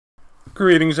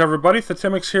Greetings everybody,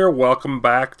 Thetymix here. Welcome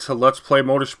back to Let's Play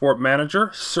Motorsport Manager,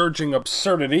 Surging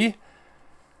Absurdity.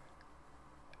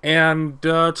 And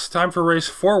it's time for race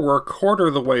 4. We're a quarter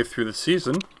of the way through the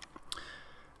season.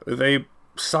 They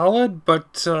solid,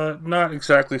 but not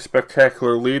exactly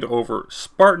spectacular lead over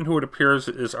Spartan, who it appears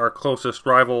is our closest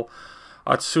rival.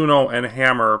 Atsuno and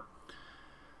Hammer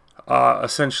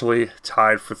essentially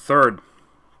tied for third.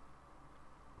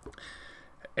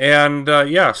 And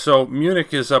yeah, so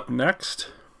Munich is up next.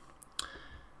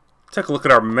 Take a look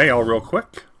at our mail real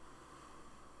quick.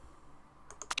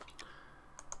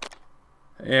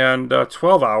 And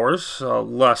 12 hours,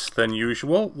 less than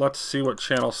usual. Let's see what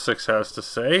Channel 6 has to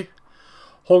say.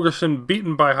 Holgerson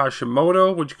beaten by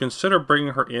Hashimoto. Would you consider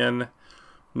bringing her in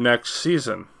next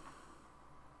season?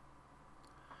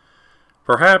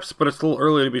 Perhaps, but it's a little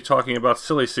early to be talking about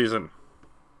silly season.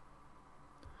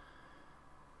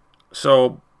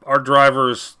 So our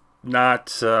driver's not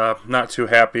too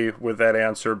happy with that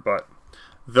answer, but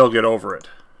they'll get over it.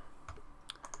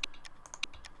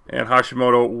 And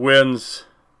Hashimoto wins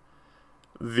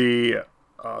the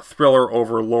thriller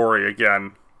over Lori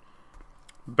again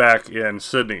back in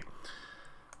Sydney.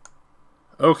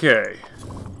 Okay.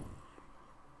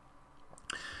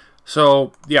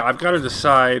 So, yeah, I've got to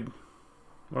decide,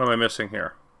 what am I missing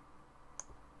here?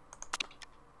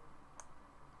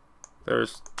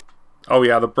 Oh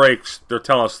yeah, the brakes, they're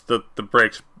telling us that the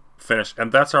brakes finished,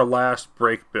 and that's our last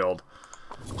brake build.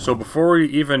 So before we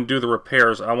even do the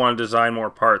repairs, I want to design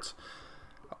more parts.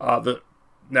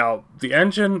 Now, the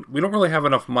engine, we don't really have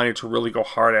enough money to really go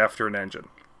hard after an engine.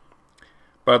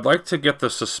 But I'd like to get the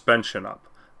suspension up.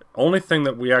 Only thing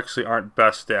that we actually aren't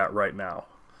best at right now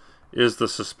is the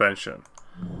suspension.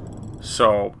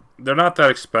 So, they're not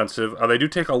that expensive. They do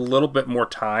take a little bit more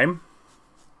time.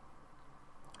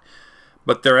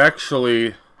 But they're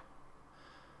actually,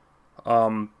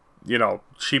 you know,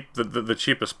 cheap, the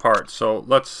cheapest part. So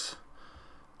let's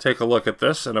take a look at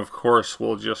this. And of course,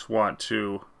 we'll just want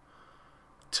to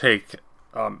take,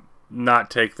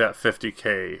 not take that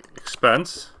 50K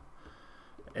expense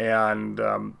and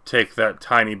take that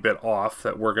tiny bit off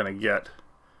that we're going to get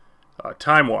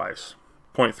time-wise.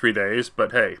 0.3 days,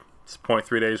 but hey, it's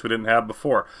 0.3 days we didn't have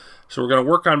before. So we're going to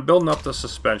work on building up the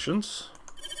suspensions.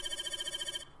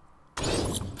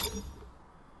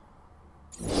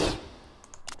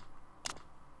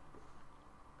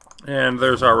 And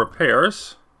there's our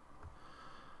repairs.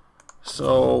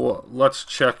 So let's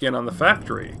check in on the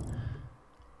factory.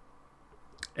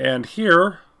 And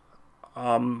here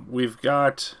we've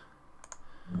got,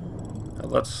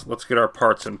 let's get our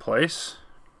parts in place,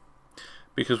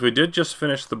 because we did just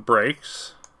finish the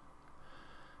brakes.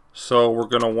 So we're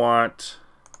going to want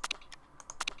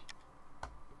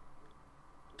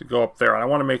to go up there. And I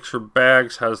want to make sure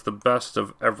Bags has the best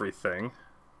of everything.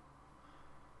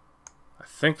 I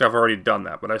think I've already done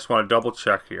that, but I just want to double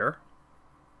check here.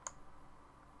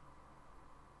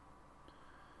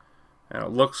 And it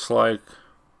looks like,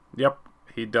 yep,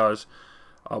 he does.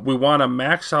 We want to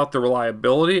max out the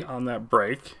reliability on that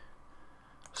brake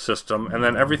system, and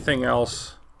then everything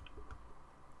else,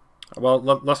 well,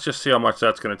 let's just see how much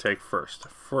that's going to take first.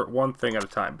 For one thing at a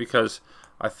time, because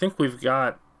I think we've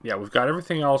got, yeah, we've got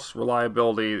everything else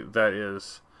reliability that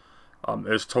is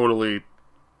totally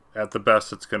at the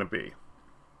best it's going to be.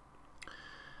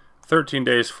 13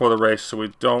 days for the race, so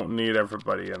we don't need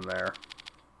everybody in there.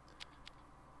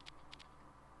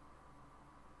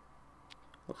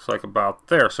 Looks like about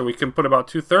there. So we can put about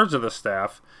 2/3 of the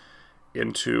staff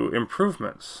into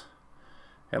improvements.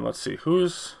 And let's see,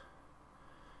 who's...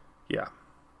 Yeah.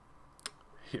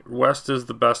 West is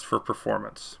the best for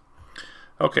performance.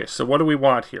 Okay, so what do we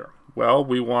want here? Well,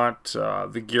 we want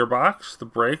the gearbox, the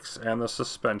brakes, and the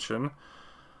suspension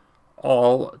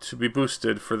all to be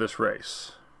boosted for this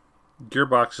race.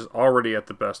 Gearbox is already at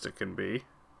the best it can be.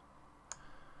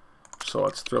 So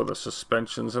let's throw the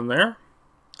suspensions in there.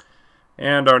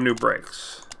 And our new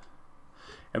brakes.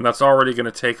 And that's already going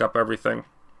to take up everything.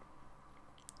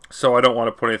 So I don't want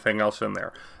to put anything else in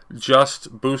there.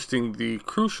 Just boosting the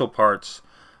crucial parts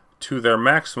to their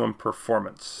maximum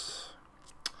performance.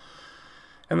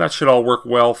 And that should all work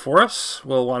well for us.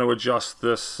 We'll want to adjust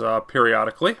this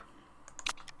periodically.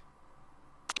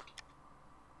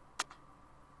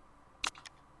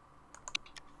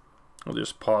 We'll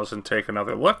just pause and take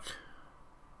another look.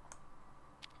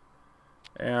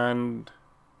 And,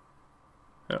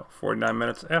 you know, 49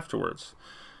 minutes afterwards.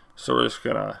 So we're just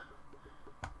going to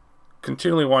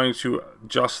continually wanting to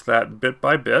adjust that bit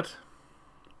by bit.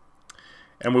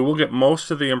 And we will get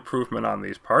most of the improvement on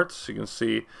these parts. You can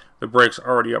see the brakes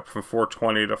already up from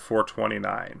 420 to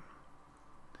 429.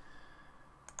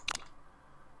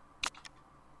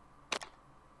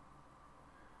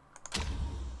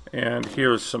 And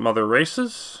here's some other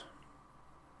races.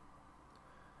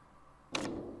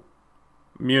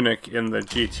 Munich in the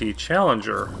GT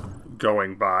Challenger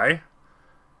going by.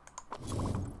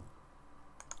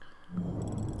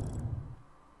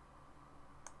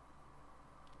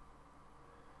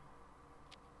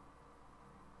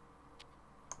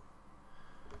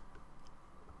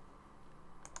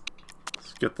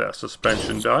 Let's get that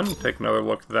suspension done. Take another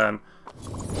look then.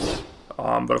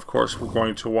 But of course we're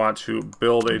going to want to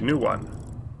build a new one.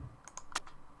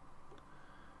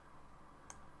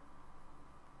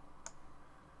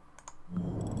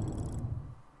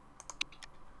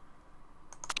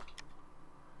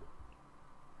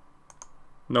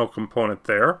 No component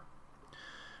there.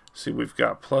 See, we've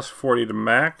got plus 40 to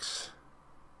max.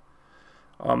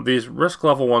 These risk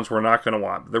level ones we're not going to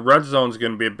want. The red zone is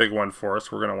going to be a big one for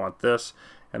us. We're going to want this.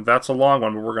 And that's a long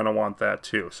one, but we're going to want that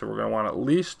too. So we're going to want at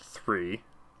least 3.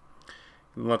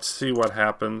 And let's see what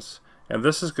happens. And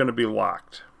this is going to be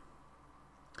locked.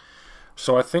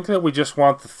 So I think that we just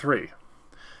want the 3.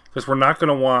 Because we're not going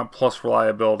to want plus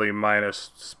reliability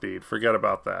minus speed. Forget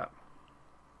about that.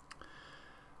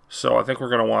 So I think we're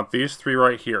going to want these 3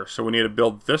 right here. So we need to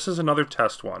build this as another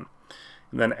test one.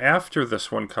 And then after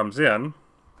this one comes in,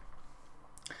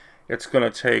 it's going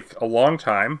to take a long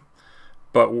time,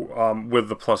 but with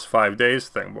the plus 5 days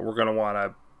thing. But we're going to want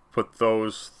to put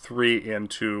those 3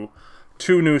 into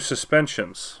 2 new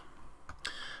suspensions.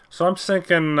 So I'm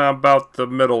thinking about the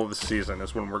middle of the season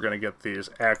is when we're going to get these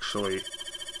actually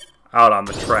out on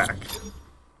the track.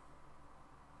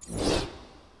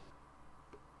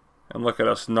 And look at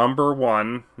us, number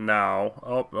 1 now.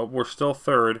 Oh, we're still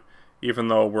 3rd, even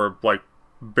though we're like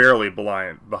barely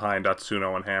behind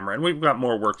Atsuno and Hammer. And we've got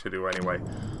more work to do anyway.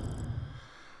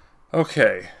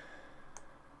 Okay.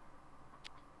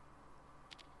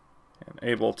 And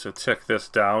able to tick this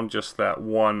down just that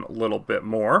one little bit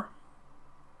more.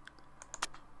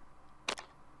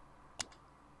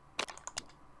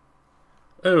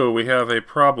 Oh, we have a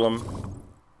problem.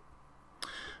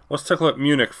 Let's take a look at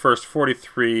Munich first.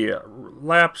 43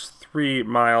 laps, 3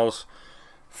 miles.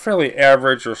 Fairly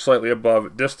average or slightly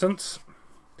above distance.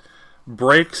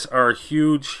 Brakes are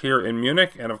huge here in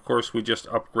Munich, and of course we just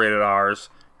upgraded ours,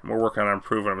 and we're working on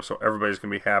improving them, so everybody's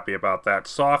going to be happy about that.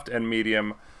 Soft and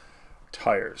medium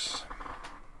tires.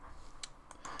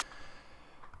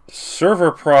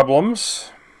 Server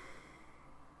problems.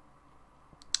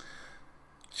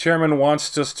 Chairman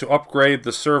wants us to upgrade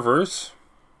the servers.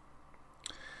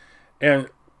 And,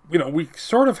 you know, we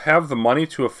sort of have the money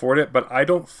to afford it, but I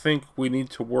don't think we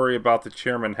need to worry about the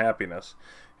chairman happiness.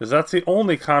 Because that's the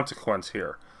only consequence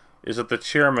here, is that the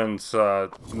chairman's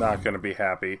not going to be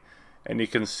happy. And you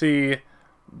can see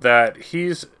that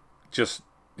he's just,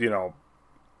 you know,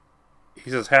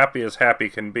 he's as happy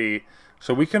can be.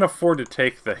 So we can afford to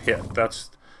take the hit.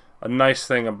 That's a nice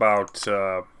thing about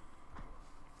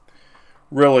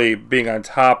really being on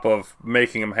top of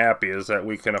making him happy, is that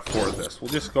we can afford this.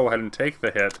 We'll just go ahead and take the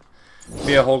hit.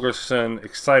 Mia Holgersson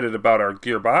excited about our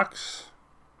gearbox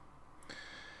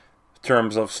in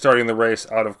terms of starting the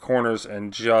race out of corners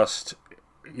and just,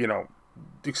 you know,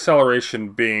 acceleration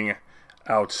being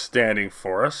outstanding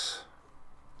for us.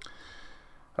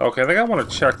 Okay, I think I want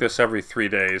to check this every 3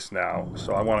 days now,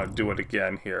 so I want to do it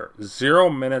again here. 0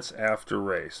 minutes after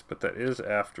race, but that is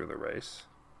after the race.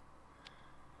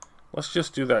 Let's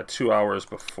just do that 2 hours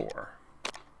before.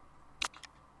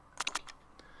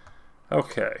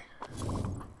 Okay.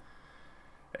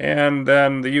 And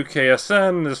then the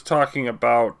UKSN is talking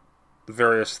about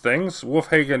various things.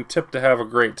 Wolfhagen tipped to have a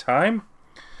great time.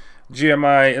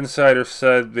 GMI Insider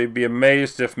said they'd be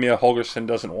amazed if Mia Holgersson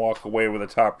doesn't walk away with a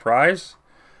top prize.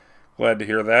 Glad to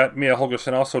hear that. Mia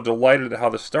Holgersson also delighted at how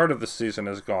the start of the season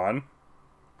has gone.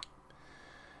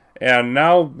 And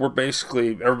now we're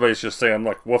basically, everybody's just saying,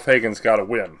 look, Wolfhagen's got to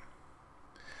win.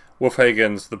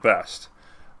 Wolfhagen's the best.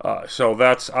 So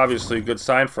that's obviously a good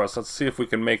sign for us. Let's see if we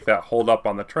can make that hold up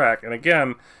on the track. And again,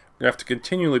 we're going to have to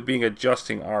continually be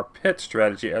adjusting our pit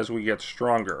strategy as we get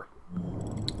stronger.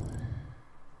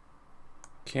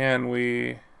 Can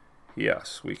we?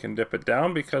 Yes, we can dip it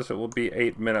down because it will be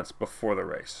 8 minutes before the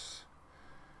race.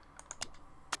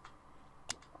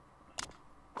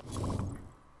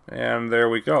 And there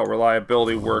we go.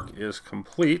 Reliability work is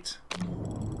complete.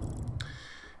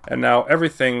 And now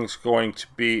everything's going to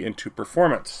be into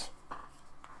performance.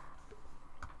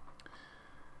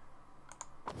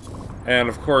 And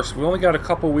of course, we only got a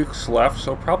couple weeks left,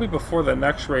 so probably before the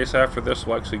next race after this,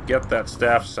 we'll actually get that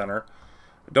staff center.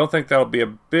 I don't think that'll be a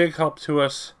big help to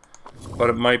us, but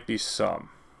it might be some.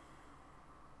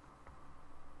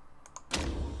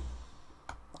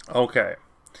 Okay.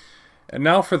 And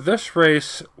now for this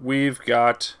race, we've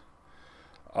got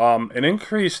an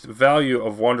increased value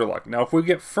of Wonderluck. Now, if we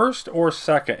get first or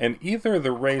second in either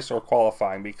the race or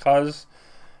qualifying, because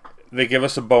they give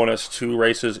us a bonus 2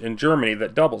 races in Germany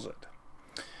that doubles it.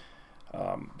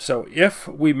 So if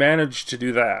we manage to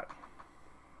do that,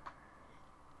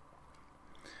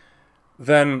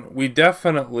 then we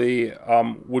definitely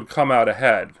would come out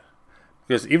ahead.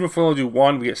 Because even if we only do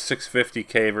 1, we get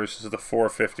 650k versus the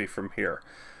 450 from here.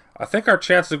 I think our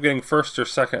chances of getting first or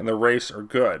second in the race are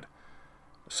good.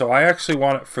 So I actually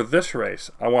want it for this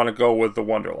race. I want to go with the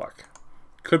Wonderluck.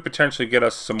 Could potentially get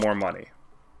us some more money.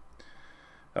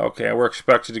 Okay, we're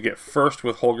expected to get first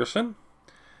with Holgersen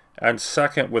and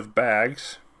second with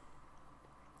Bags.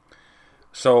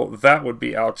 So that would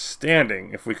be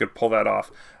outstanding if we could pull that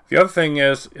off. The other thing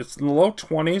is, it's in the low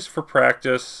 20s for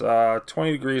practice,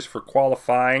 20 degrees for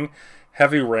qualifying,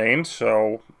 heavy rain,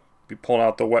 so be pulling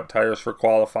out the wet tires for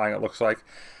qualifying, it looks like.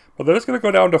 But then it's going to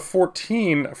go down to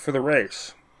 14 for the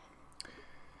race.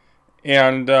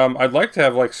 And I'd like to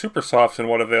have like super softs and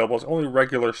what available is only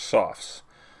regular softs.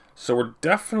 So we're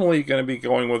definitely going to be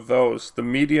going with those. The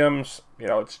mediums, you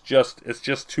know, it's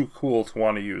just too cool to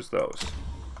want to use those.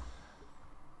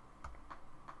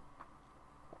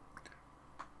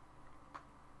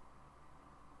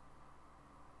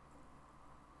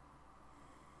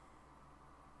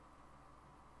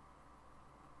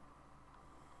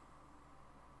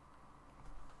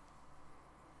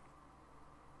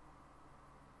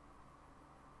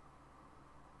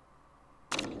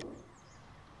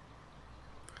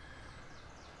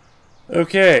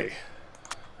 Okay,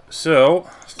 so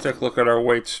let's take a look at our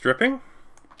weight stripping.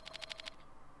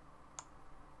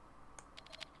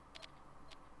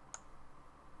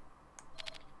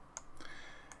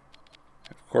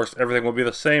 Of course, everything will be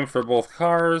the same for both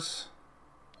cars.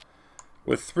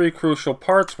 With 3 crucial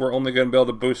parts, we're only going to be able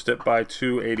to boost it by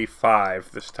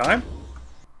 285 this time.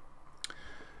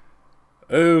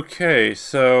 Okay,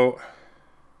 so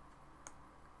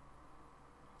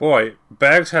boy,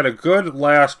 Bags had a good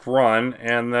last run,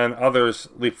 and then others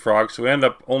leapfrogged, so we end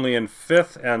up only in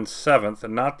 5th and 7th,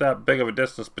 and not that big of a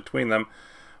distance between them.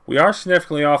 We are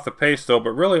significantly off the pace, though,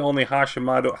 but really only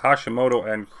Hashimoto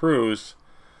and Cruz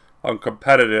on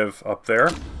competitive up there.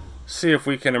 See if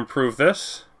we can improve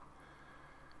this.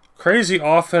 Crazy,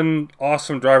 often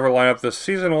awesome driver lineup this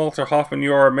season. Walter Hoffman,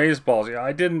 you are amazeballs. Yeah,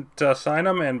 I didn't sign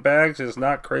him, and Bags is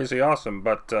not crazy awesome,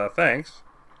 but thanks.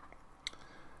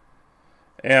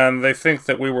 And they think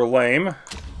that we were lame.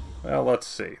 Well, let's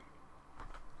see.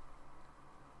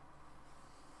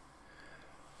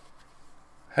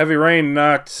 Heavy rain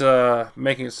not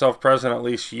making itself present at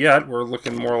least yet. We're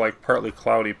looking more like partly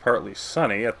cloudy, partly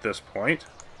sunny at this point.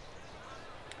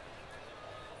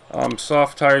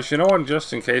 Soft tires, you know what,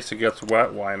 just in case it gets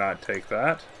wet, why not take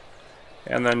that?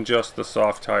 And then just the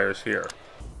soft tires here.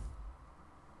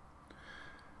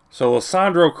 So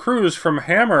Alessandro Cruz from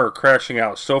Hammer crashing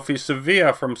out. Sophie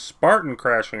Sevilla from Spartan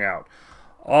crashing out.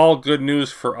 All good news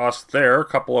for us there. A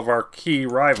couple of our key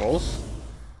rivals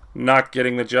not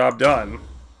getting the job done.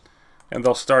 And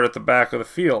they'll start at the back of the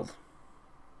field.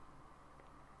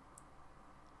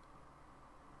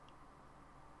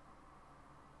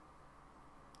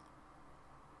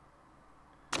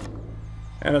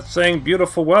 And it's saying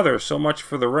beautiful weather. So much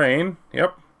for the rain.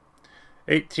 Yep.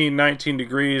 18, 19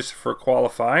 degrees for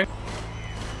qualifying.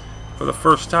 For the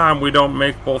first time, we don't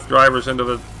make both drivers into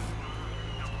the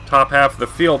top half of the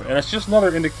field. And it's just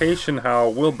another indication how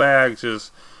Will Bags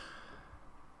is...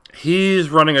 He's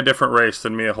running a different race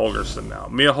than Mia Holgersen now.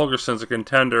 Mia Holgersen's a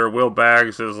contender. Will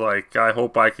Bags is like, I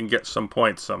hope I can get some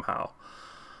points somehow.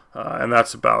 And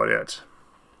that's about it.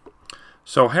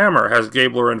 So Hammer has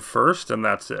Gabler in first, and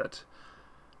that's it.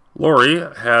 Lori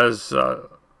has...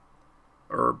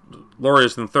 Lori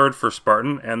is in third for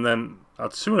Spartan, and then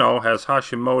Atsuno has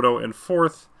Hashimoto in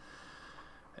fourth,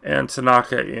 and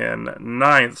Tanaka in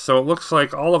ninth. So it looks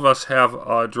like all of us have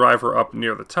a driver up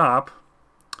near the top.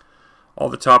 All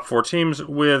the top 4 teams,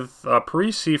 with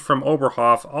Parisi from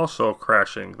Oberhof also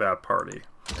crashing that party.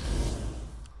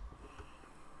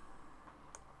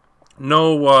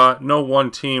 No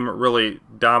one team really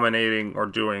dominating or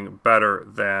doing better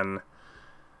than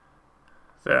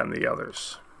the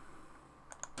others.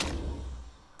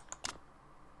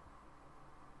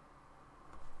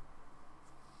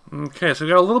 Okay, so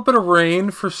we got a little bit of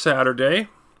rain for Saturday.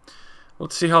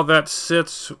 Let's see how that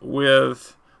sits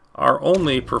with our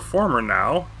only performer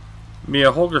now,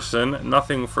 Mia Holgersen.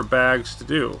 Nothing for Bags to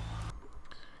do.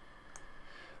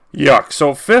 Yuck.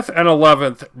 So 5th and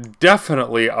 11th,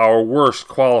 definitely our worst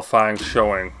qualifying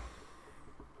showing.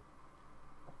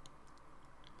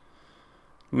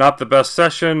 Not the best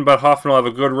session, but Hoffman will have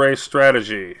a good race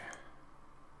strategy.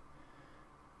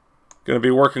 Going to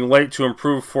be working late to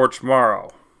improve for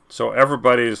tomorrow. So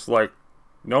everybody's like,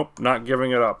 nope, not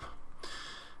giving it up.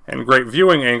 And great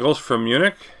viewing angles from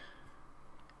Munich.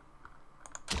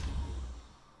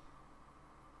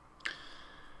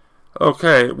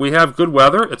 Okay, we have good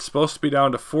weather. It's supposed to be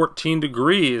down to 14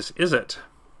 degrees. Is it?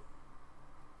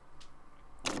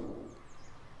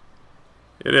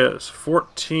 It is.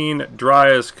 14,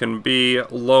 dry as can be,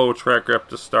 low track grip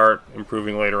to start,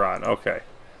 improving later on. Okay.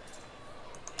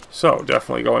 So,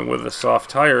 definitely going with the soft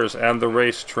tires and the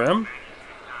race trim.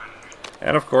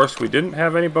 And of course, we didn't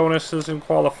have any bonuses in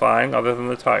qualifying other than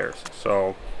the tires.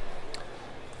 So,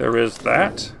 there is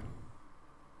that.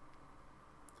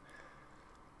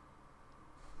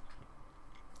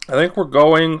 I think we're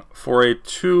going for a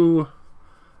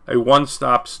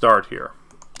one-stop start here.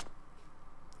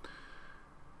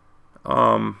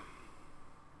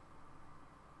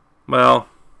 Well,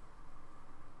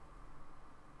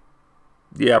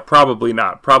 yeah, probably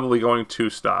not. Probably going 2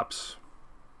 stops.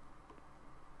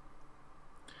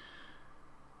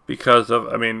 Because of,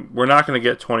 I mean, we're not going to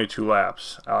get 22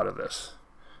 laps out of this.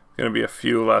 It's going to be a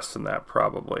few less than that,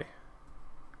 probably.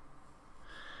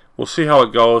 We'll see how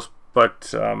it goes,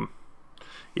 but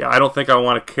yeah, I don't think I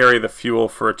want to carry the fuel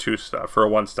for a 2-stop, for a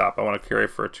 1-stop. I want to carry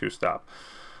for a 2-stop.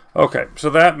 Okay, so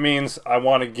that means I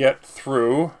want to get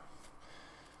through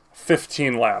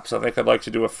 15 laps. I think I'd like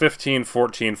to do a 15,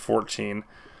 14, 14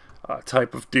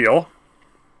 type of deal.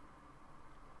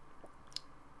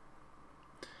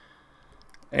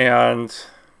 And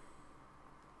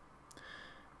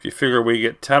if you figure we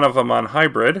get 10 of them on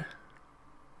hybrid,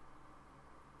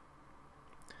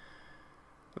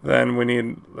 then we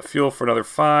need the fuel for another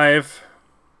 5.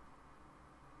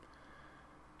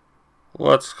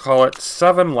 Let's call it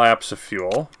 7 laps of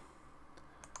fuel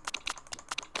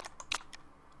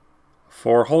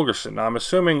for Holgersen. Now, I'm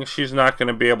assuming she's not going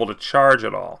to be able to charge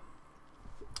at all.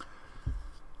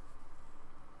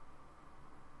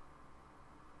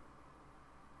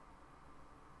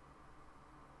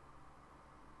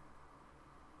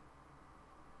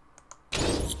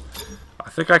 I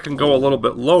think I can go a little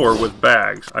bit lower with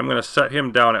Bags. I'm going to set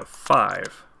him down at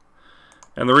 5.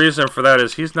 And the reason for that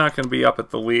is he's not going to be up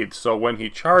at the lead. So when he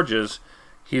charges,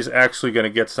 he's actually going to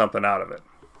get something out of it.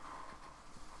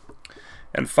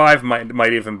 And 5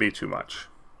 might even be too much,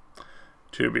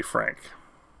 to be frank.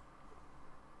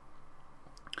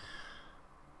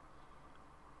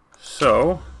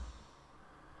 So,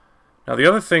 now the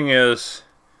other thing is,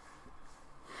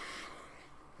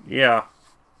 yeah,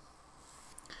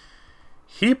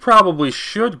 he probably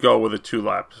should go with a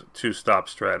 2-stop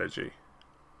strategy.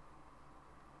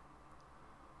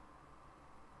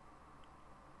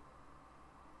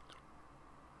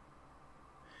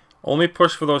 Only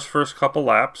push for those first couple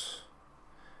laps.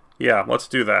 Yeah, let's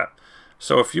do that.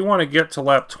 So if you want to get to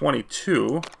lap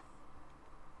 22,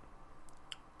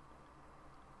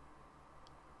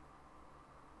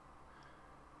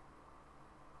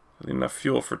 enough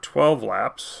fuel for 12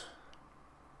 laps.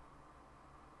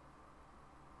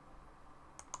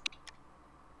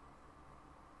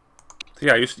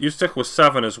 Yeah, you stick with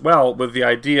 7 as well, with the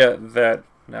idea that,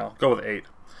 no, go with 8.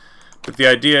 But the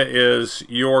idea is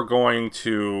you're going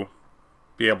to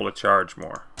be able to charge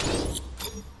more.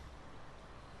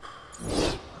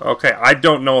 Okay, I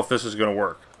don't know if this is going to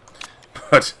work,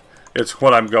 but it's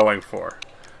what I'm going for.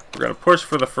 We're going to push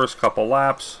for the first couple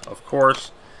laps, of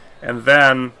course, and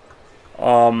then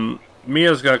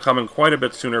Mia's going to come in quite a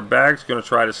bit sooner. Bag's going to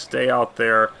try to stay out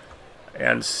there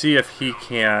and see if he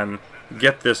can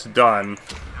get this done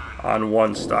on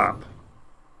 1 stop.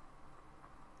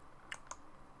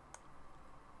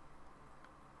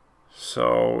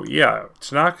 So, yeah,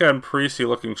 Tanaka and Parisi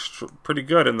looking pretty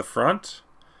good in the front.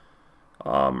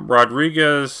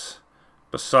 Rodriguez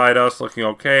beside us looking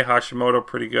okay. Hashimoto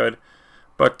pretty good.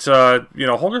 But, you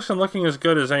know, Holgersen looking as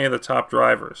good as any of the top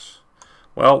drivers.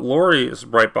 Well, Lori is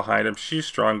right behind him. She's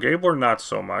strong. Gabler, not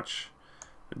so much.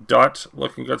 Dutt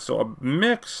looking good. So a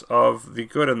mix of the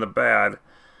good and the bad.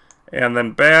 And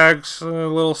then Bags, a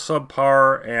little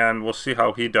subpar, and we'll see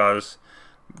how he does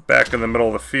back in the middle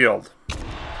of the field.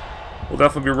 We'll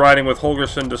definitely be riding with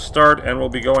Holgersen to start, and we'll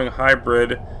be going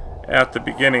hybrid at the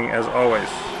beginning, as always.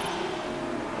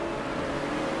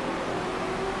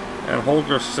 And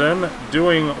Holgersen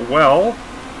doing well.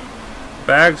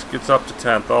 Bags gets up to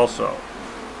 10th also.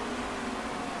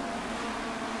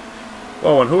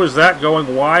 Whoa, and who is that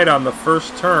going wide on the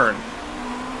first turn?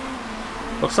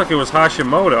 Looks like it was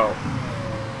Hashimoto.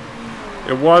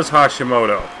 It was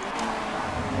Hashimoto.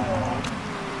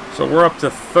 So we're up to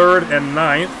 3rd and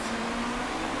 9th.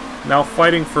 Now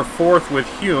fighting for fourth with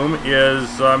Hume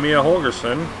is Mia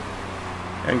Holgersson.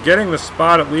 And getting the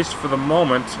spot, at least for the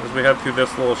moment, as we head through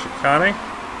this little chicane.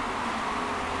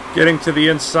 Getting to the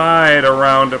inside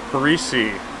around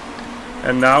Parisi.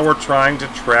 And now we're trying to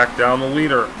track down the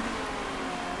leader.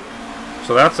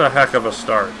 So that's a heck of a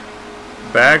start.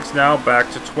 Baggs now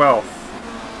back to 12th.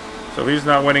 So he's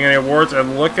not winning any awards.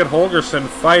 And look at Holgersson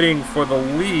fighting for the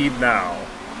lead now.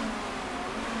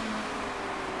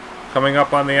 Coming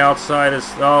up on the outside is,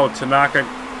 oh, Tanaka.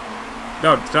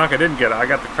 No, Tanaka didn't get it. I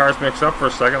got the cars mixed up for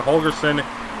a second. Holgersson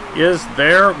is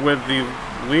there with the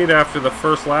lead after the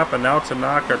first lap. And now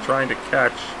Tanaka trying to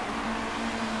catch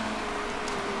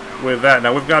with that.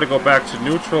 Now we've got to go back to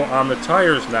neutral on the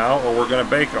tires now, or we're going to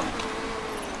bake them.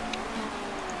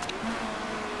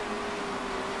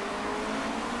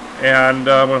 And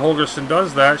when Holgersson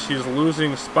does that, she's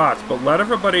losing spots. But let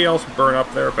everybody else burn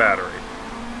up their battery.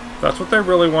 If that's what they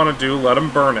really want to do, let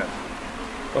them burn it.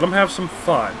 Let them have some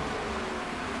fun.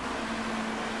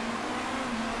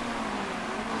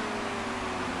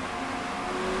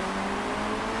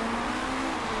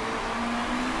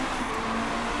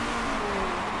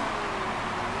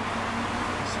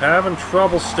 Having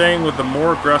trouble staying with the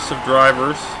more aggressive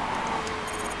drivers.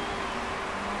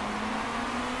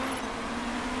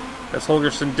 As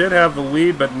Holgersson did have the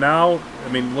lead, but now, I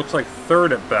mean, looks like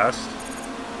third at best.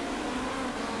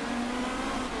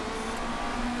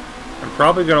 I'm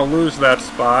probably going to lose that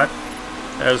spot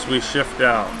as we shift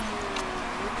down.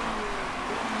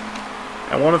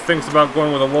 And one of the things about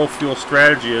going with a low fuel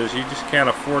strategy is you just can't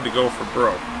afford to go for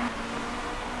broke.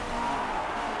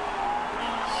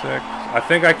 6. I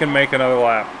think I can make another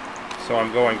lap, so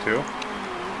I'm going to.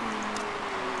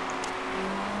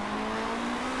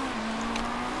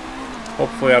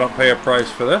 Hopefully I don't pay a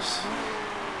price for this.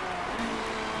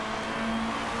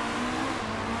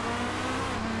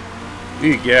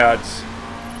 Egads.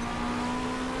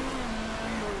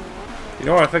 You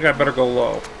know what, I think I better go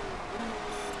low.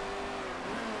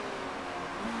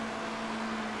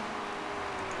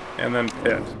 And then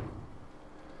pit.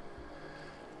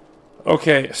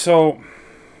 Okay, so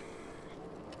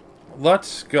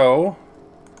let's go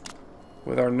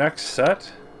with our next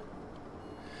set.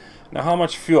 Now, how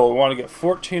much fuel? We want to get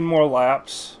 14 more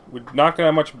laps. We're not going to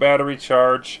have much battery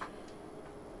charge.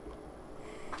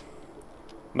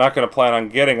 Not going to plan on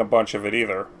getting a bunch of it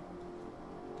either.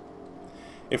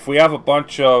 If we have a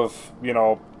bunch of, you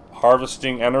know,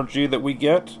 harvesting energy that we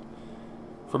get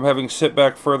from having sit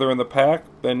back further in the pack,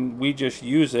 then we just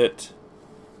use it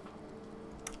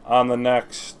on the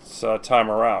next time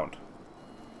around.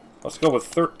 Let's go with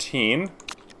 13.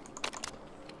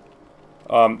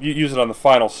 You use it on the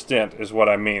final stint is what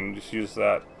I mean. Just use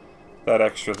that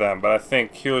extra then. But I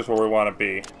think here's where we want to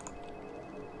be.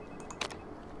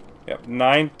 Yep,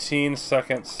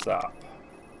 19-second stop.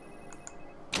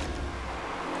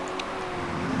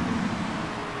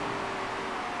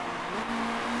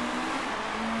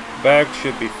 Bag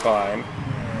should be fine.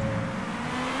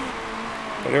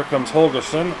 But here comes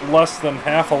Holgersson, less than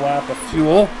half a lap of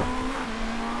fuel.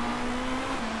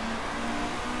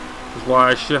 This is why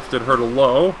I shifted her to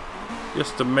low,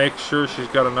 just to make sure she's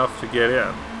got enough to get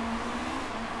in.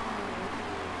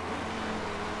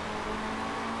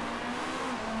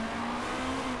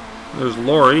 There's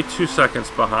Lori, 2 seconds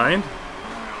behind.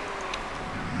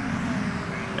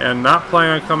 And not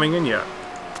planning on coming in yet.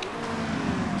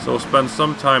 So we'll spend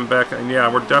some time back, and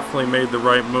yeah, we're definitely made the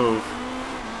right move.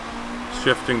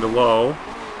 Shifting to low.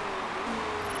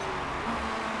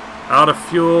 Out of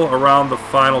fuel around the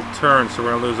final turn, so we're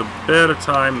going to lose a bit of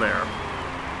time there.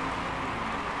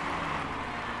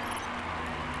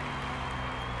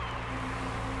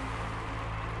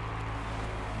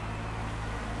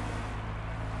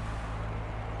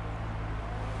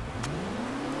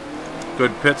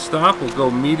 Good pit stop. We'll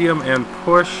go medium and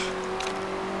push.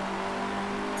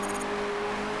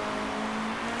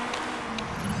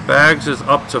 Baggs is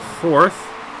up to 4th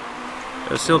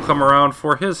as he'll come around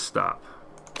for his stop.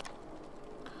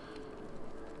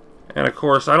 And of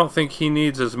course, I don't think he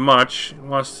needs as much. He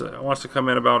wants to come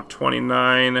in about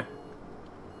 29.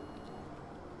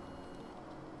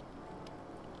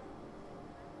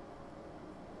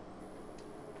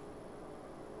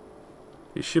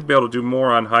 He should be able to do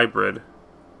more on hybrid.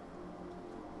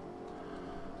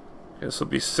 This will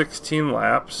be 16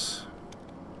 laps.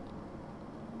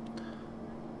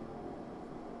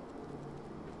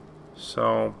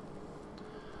 So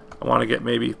I want to get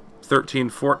maybe 13,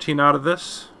 14 out of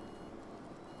this.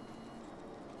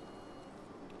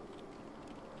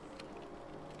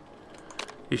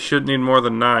 He should need more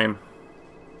than 9,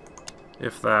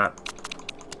 if that.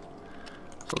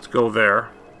 So let's go there.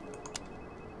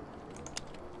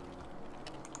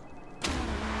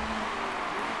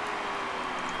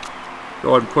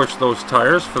 Go ahead and push those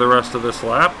tires for the rest of this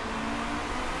lap.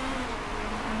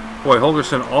 Boy,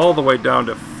 Holgersen all the way down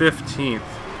to 15th.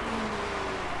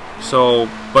 So,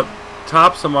 but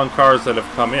tops among cars that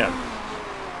have come in.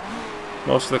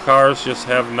 Most of the cars just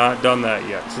have not done that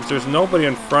yet. Since there's nobody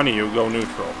in front of you, go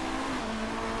neutral.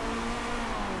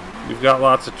 You've got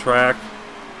lots of track.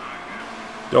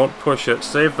 Don't push it.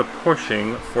 Save the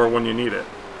pushing for when you need it.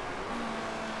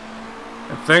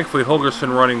 And thankfully,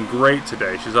 Holgersen running great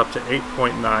today. She's up to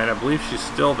 8.9. I believe she's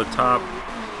still the top.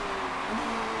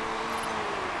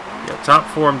 Yeah, top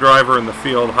form driver in the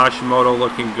field. Hashimoto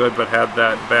looking good, but had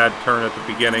that bad turn at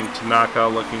the beginning. Tanaka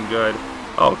looking good.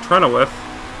 Oh, Trenoweth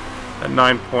at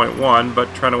 9.1, but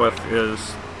Trenoweth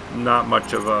is not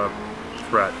much of a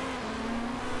threat.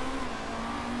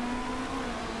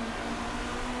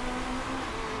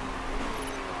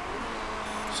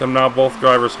 So now both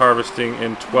drivers harvesting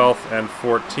in 12th and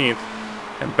 14th.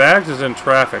 And Baggs is in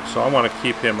traffic, so I want to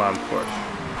keep him on push.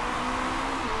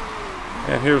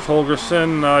 And here's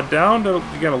Holgersen down to,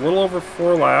 again, a little over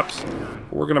 4 laps.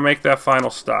 We're going to make that final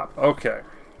stop. Okay.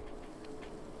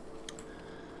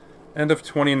 End of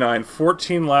 29.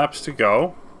 14 laps to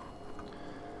go.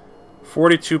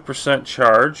 42%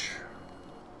 charge.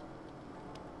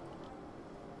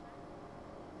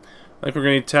 I think we're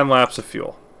going to need 10 laps of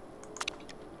fuel.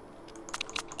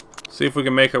 See if we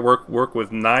can make it work with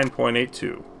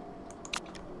 9.82.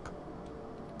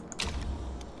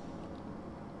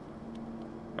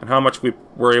 And how much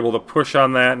we're able to push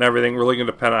on that and everything really going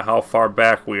to depend on how far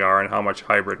back we are and how much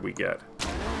hybrid we get.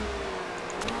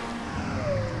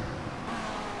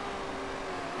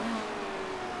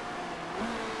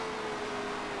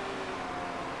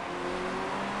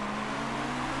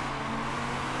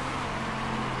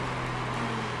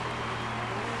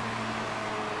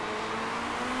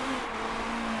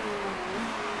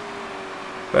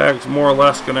 Baggs more or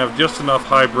less going to have just enough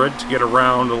hybrid to get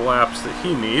around the laps that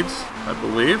he needs, I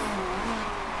believe.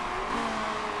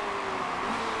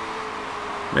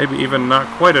 Maybe even not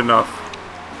quite enough.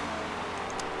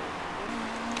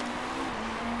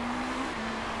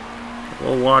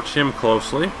 We'll watch him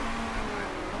closely.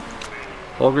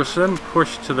 Holgersen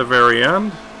pushed to the very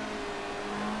end.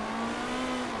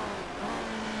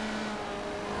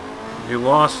 He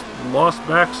lost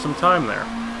back some time there.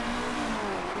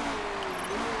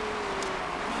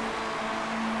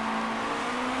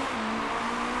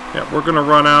 Yeah, we're going to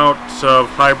run out of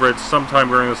hybrids sometime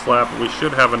during this lap, but we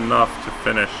should have enough to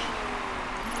finish.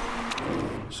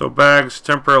 So Baggs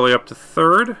temporarily up to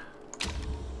 3rd.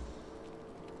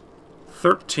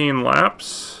 13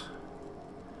 laps.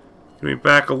 Going to be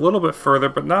back a little bit further,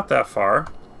 but not that far.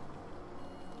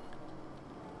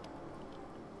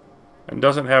 And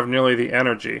doesn't have nearly the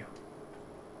energy.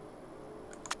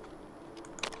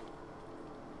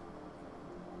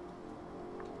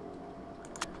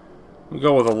 We'll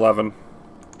go with 11.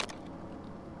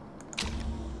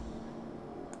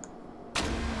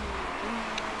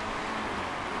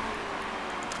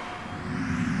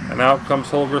 And out comes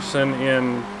Holgersen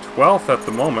in 12th at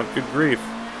the moment. Good grief.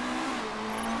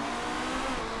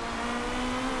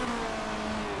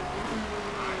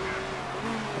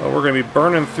 Well, we're going to be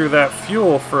burning through that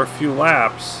fuel for a few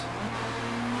laps.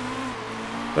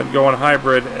 Then going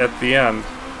hybrid at the end.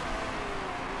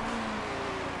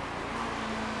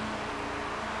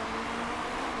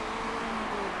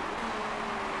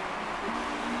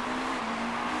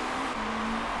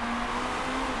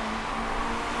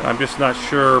 I'm just not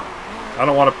sure. I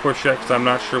don't want to push it because I'm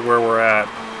not sure where we're at.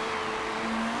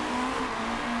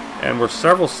 And we're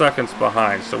several seconds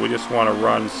behind, so we just want to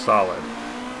run solid.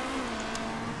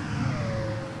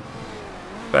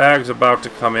 Baggs about to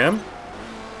come in.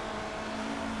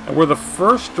 And we're the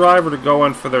first driver to go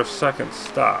in for their second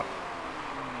stop.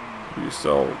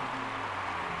 So,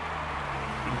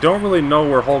 don't really know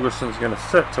where Holgersen's going to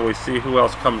sit till we see who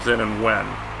else comes in and when.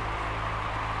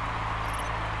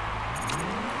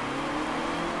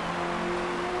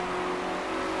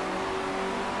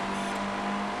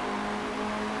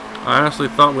 I honestly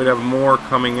thought we'd have more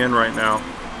coming in right now.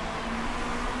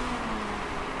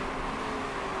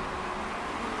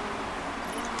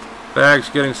 Baggs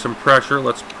getting some pressure.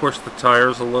 Let's push the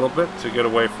tires a little bit to get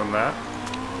away from that.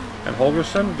 And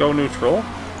Holgersen, go neutral.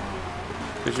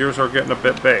 Because yours are getting a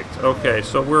bit baked. Okay,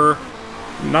 so we're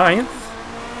 9th.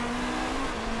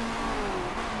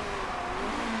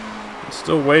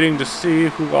 Still waiting to see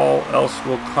who all else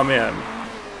will come in.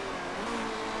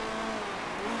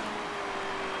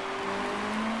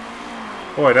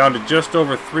 Boy, down to just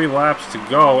over 3 laps to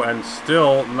go and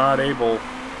still not able.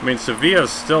 I mean, Sevilla's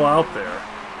still out there.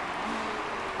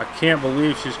 I can't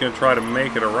believe she's going to try to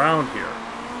make it around here.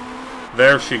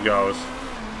 There she goes.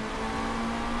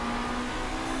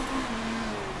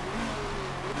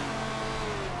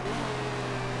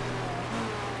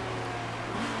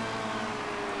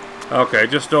 Okay,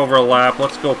 just over a lap.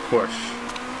 Let's go push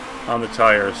on the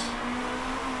tires.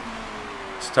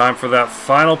 It's time for that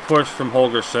final push from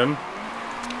Holgersen.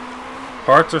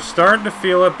 Parts are starting to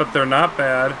feel it, but they're not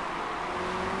bad.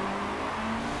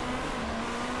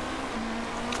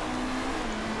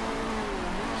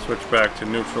 Switch back to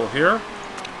neutral here.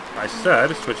 I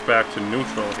said switch back to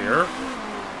neutral here.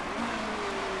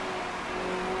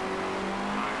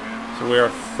 So we are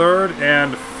 3rd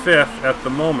and 5th at the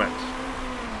moment.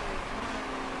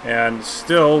 And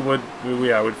still would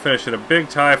finish in a big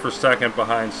tie for 2nd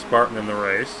behind Spartan in the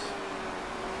race.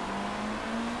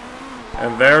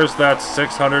 And there's that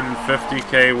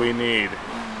 650k we need.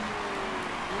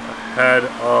 Ahead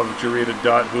of Jarita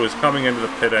Dutt, who is coming into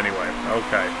the pit anyway.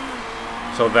 Okay.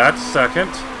 So that's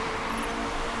 2nd.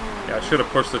 Yeah, I should have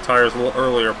pushed the tires a little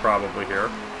earlier probably here.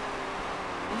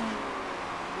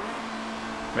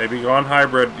 Maybe gone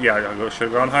hybrid. Yeah, I should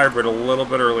have gone hybrid a little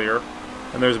bit earlier.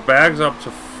 And there's bags up to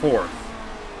 4th.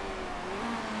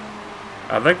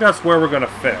 I think that's where we're going to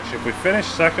finish. If we finish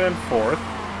 2nd and 4th...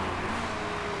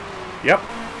 Yep.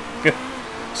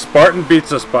 Spartan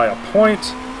beats us by a point.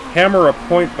 Hammer a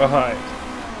point behind.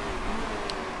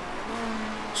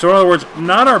 So in other words,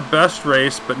 not our best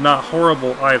race, but not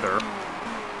horrible either.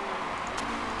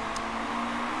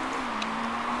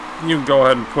 You can go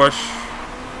ahead and push.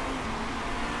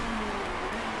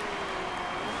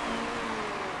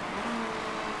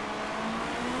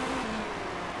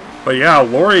 But yeah,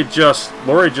 Lori just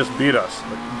beat us.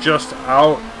 Just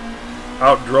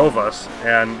outdrove us,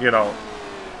 and you know,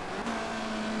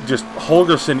 just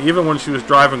Holgersen, even when she was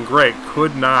driving great,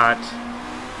 could not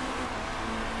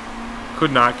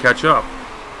catch up.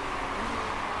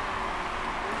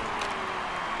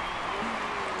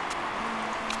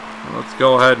 Let's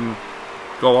go ahead and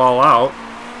go all out.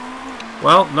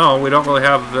 Well, no, we don't really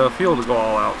have the fuel to go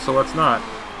all out, so let's not.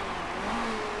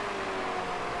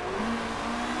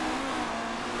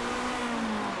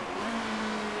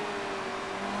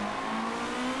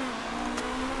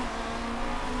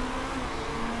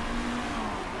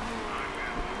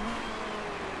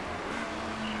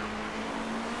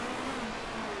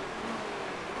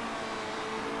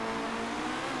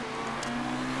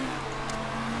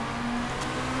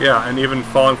 Yeah, and even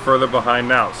falling further behind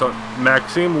now. So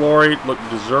Maxime Lori, look,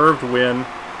 deserved win.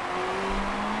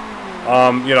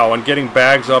 You know, and getting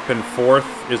bags up in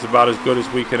 4th is about as good as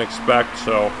we can expect.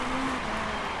 So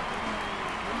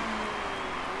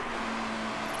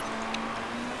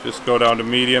just go down to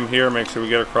medium here. Make sure we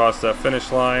get across that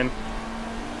finish line.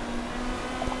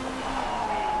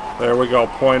 There we go,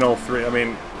 0.03. I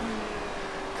mean,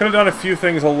 could have done a few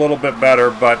things a little bit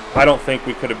better, but I don't think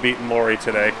we could have beaten Lori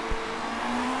today.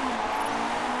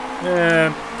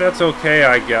 That's okay,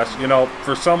 I guess. You know,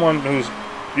 for someone whose,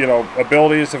 you know,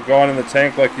 abilities have gone in the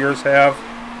tank like yours have,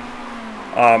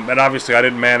 and obviously I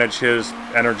didn't manage his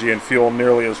energy and fuel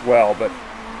nearly as well, but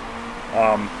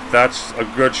that's a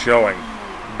good showing,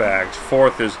 Bags.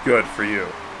 4th is good for you.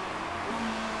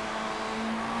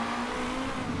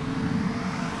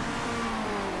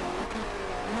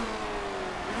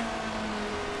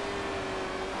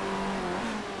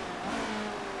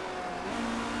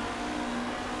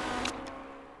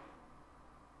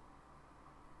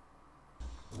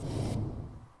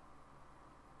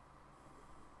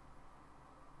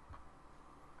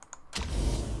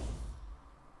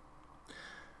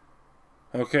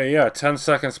 Okay, yeah, 10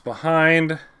 seconds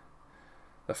behind.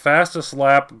 The fastest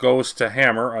lap goes to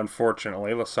Hammer,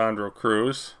 unfortunately, Lissandro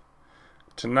Cruz.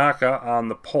 Tanaka on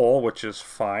the pole, which is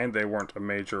fine. They weren't a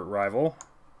major rival.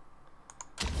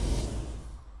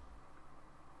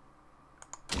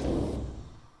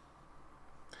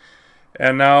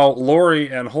 And now Lori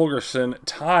and Holgersen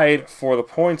tied for the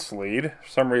points lead. For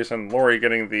some reason, Lori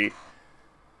getting the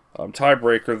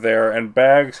tiebreaker there, and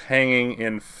Bags hanging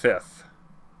in 5th.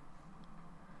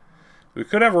 We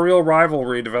could have a real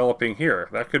rivalry developing here.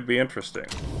 That could be interesting.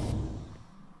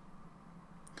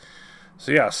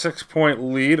 So yeah, 6-point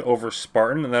lead over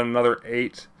Spartan, and then another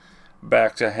 8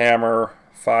 back to Hammer,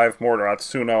 5 more to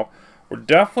Atsuno. We're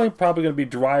definitely probably going to be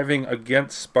driving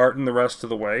against Spartan the rest of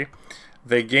the way.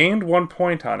 They gained 1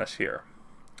 point on us here.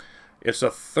 It's a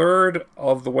 1/3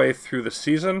 of the way through the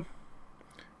season.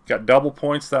 Got double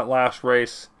points that last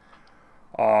race.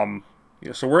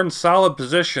 Yeah, so we're in solid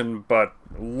position, but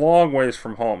long ways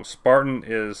from home. Spartan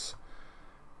is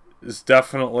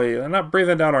definitely, they're not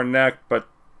breathing down our neck, but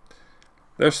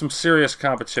there's some serious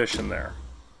competition there.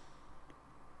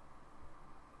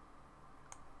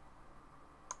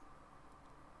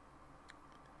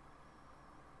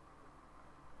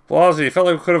 Blasey, felt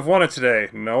like we could have won it today.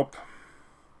 Nope.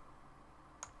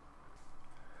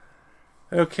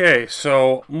 Okay,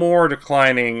 so more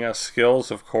declining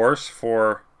skills, of course,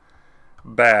 for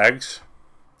Bags.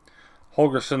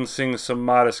 Holgersson seeing some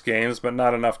modest gains, but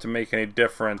not enough to make any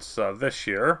difference this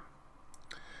year.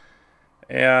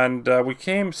 And we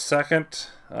came second.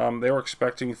 They were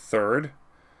expecting third.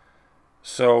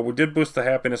 So we did boost the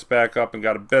happiness back up and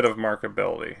got a bit of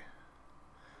markability.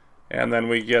 And then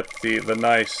we get the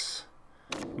nice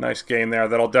gain there.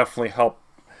 That'll definitely help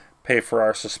pay for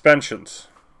our suspensions.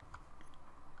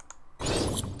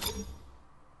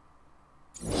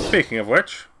 Speaking of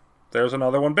which, there's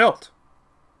another one built.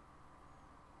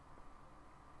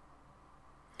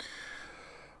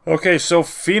 Okay, so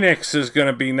Phoenix is going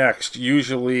to be next.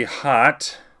 Usually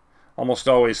hot, almost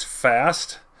always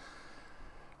fast.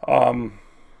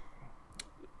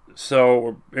 So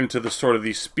we're into the sort of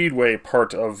the speedway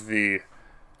part of the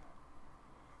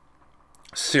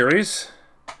series,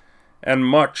 and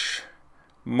much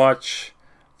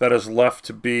that is left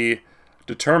to be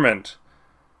determined.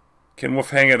 Can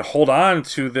Wolfhangen hold on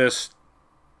to this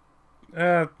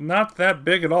not that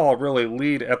big at all, really,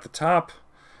 lead at the top?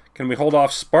 Can we hold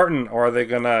off Spartan, or are they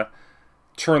going to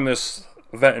turn this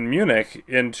event in Munich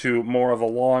into more of a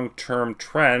long-term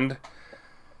trend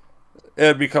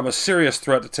and become a serious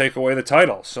threat to take away the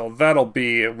title? So that'll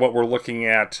be what we're looking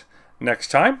at next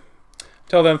time.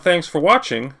 Till then, thanks for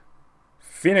watching.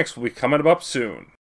 Phoenix will be coming up soon.